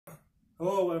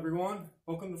Hello everyone,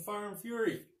 welcome to Fire and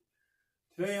Fury.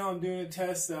 Today I'm doing a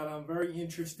test that I'm very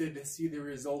interested to see the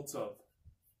results of.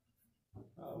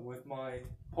 With my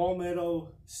Palmetto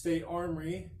State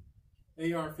Armory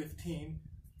AR-15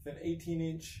 with an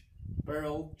 18-inch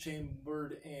barrel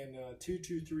chambered in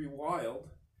 223 Wild,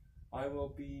 I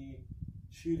will be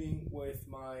shooting with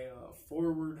my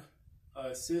forward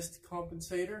assist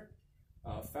compensator,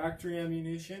 factory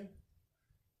ammunition,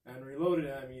 and reloaded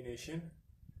ammunition.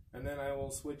 And then I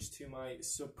will switch to my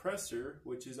suppressor,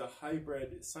 which is a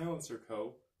hybrid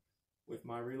Silencerco, with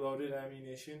my reloaded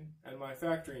ammunition and my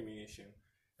factory ammunition.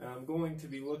 And I'm going to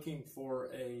be looking for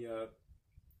a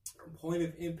point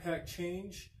of impact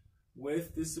change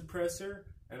with the suppressor,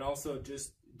 and also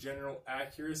just general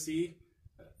accuracy.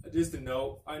 Just a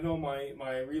note, I know my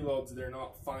reloads, they're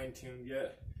not fine-tuned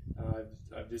yet.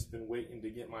 I've just been waiting to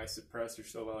get my suppressor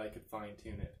so that I could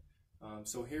fine-tune it.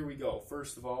 So here we go.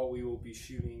 First of all, we will be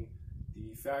shooting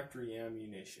the factory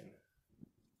ammunition.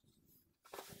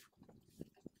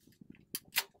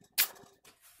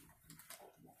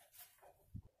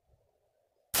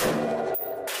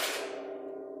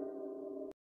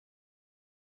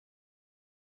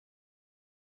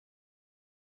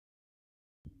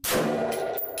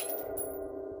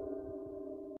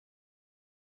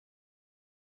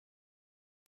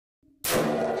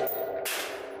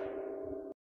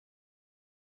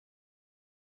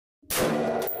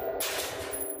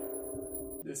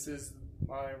 This is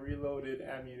my reloaded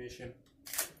ammunition.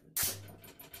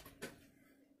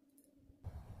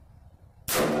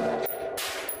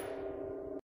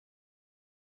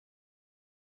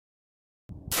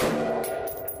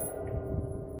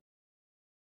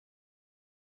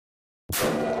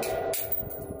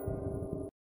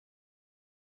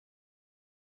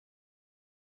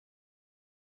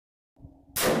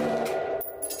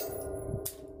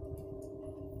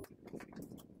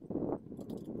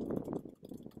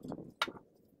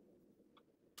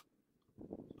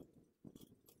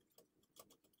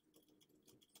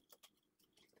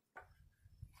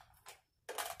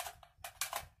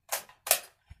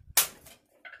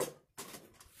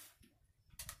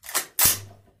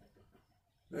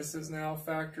 This is now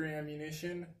factory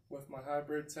ammunition with my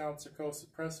hybrid Silencerco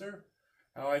suppressor.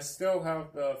 Now I still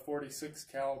have the 46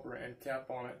 caliber end cap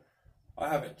on it. I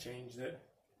haven't changed it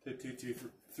to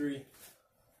 223.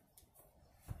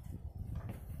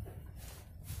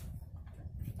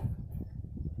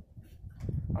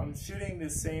 I'm shooting the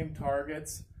same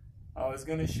targets. I was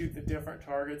going to shoot the different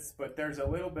targets, but there's a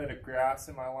little bit of grass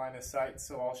in my line of sight,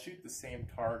 so I'll shoot the same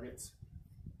targets.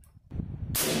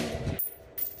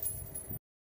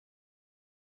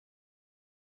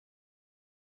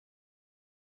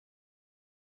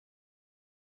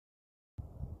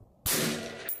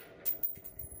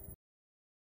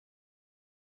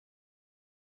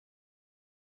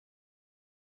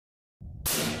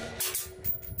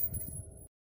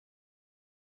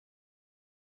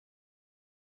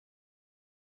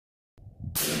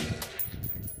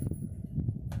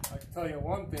 I can tell you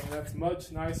one thing, that's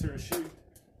much nicer to shoot.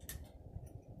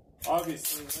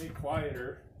 Obviously way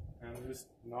quieter, and just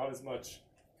not as much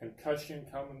concussion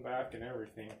coming back and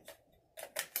everything.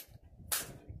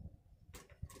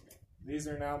 These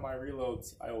are now my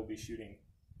reloads I will be shooting.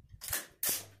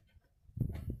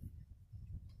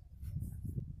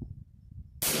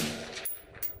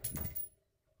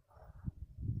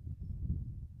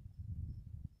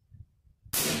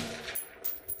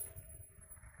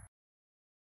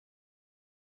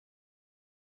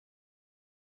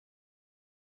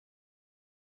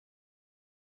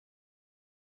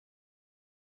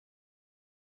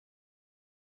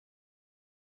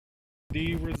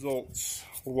 The results,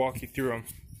 we'll walk you through them.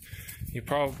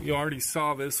 You already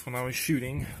saw this when I was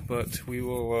shooting, but we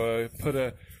will put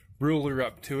a ruler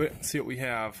up to it and see what we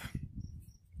have.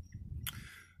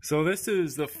 So this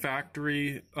is the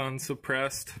factory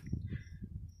unsuppressed,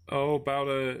 about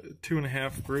a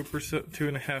 2.5 group or so,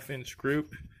 2.5 inch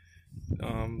group.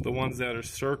 The ones that are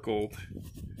circled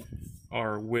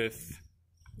are without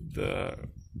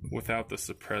the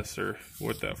suppressor,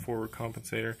 with that forward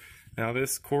compensator. Now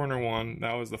this corner one,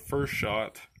 that was the first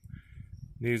shot.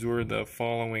 These were the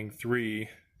following three.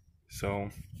 So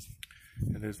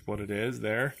it is what it is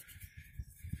there.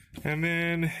 And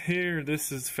then here,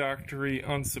 this is factory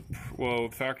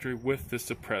factory with the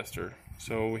suppressor.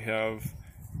 So we have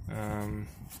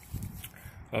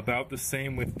about the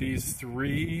same with these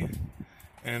three,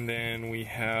 and then we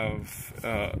have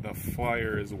the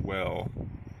flyer as well.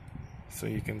 So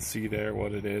you can see there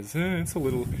what it is. It's a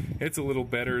little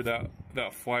better.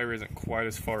 That flyer isn't quite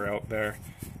as far out there.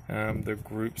 The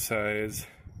group size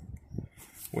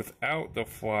without the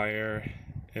flyer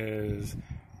is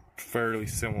fairly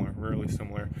similar, really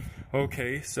similar.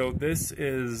 Okay, so this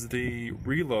is the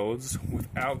reloads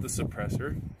without the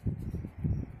suppressor.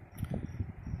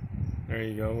 There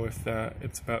you go. With that,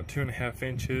 it's about 2.5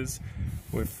 inches.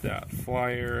 With that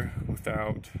flyer,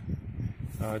 without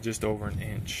just over an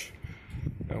inch.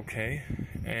 Okay,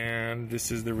 and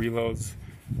this is the reloads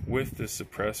with the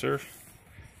suppressor.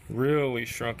 Really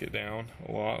shrunk it down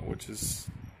a lot, which is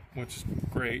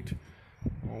great.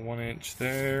 1 inch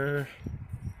there,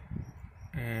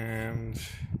 and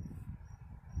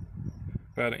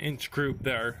about an inch group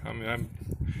there. I mean,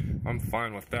 I'm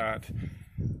fine with that.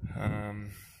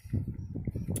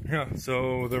 Yeah,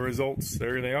 so the results,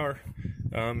 there they are.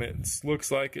 It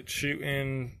looks like it's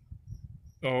shooting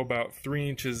about 3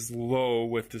 inches low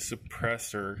with the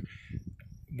suppressor.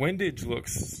 Windage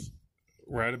looks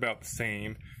right about the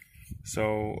same,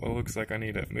 so it looks like I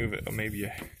need to move it maybe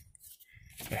a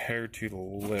hair to the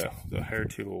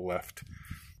left.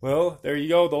 Well, there you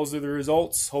go. Those are the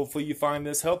results. Hopefully you find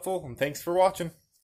this helpful, and thanks for watching.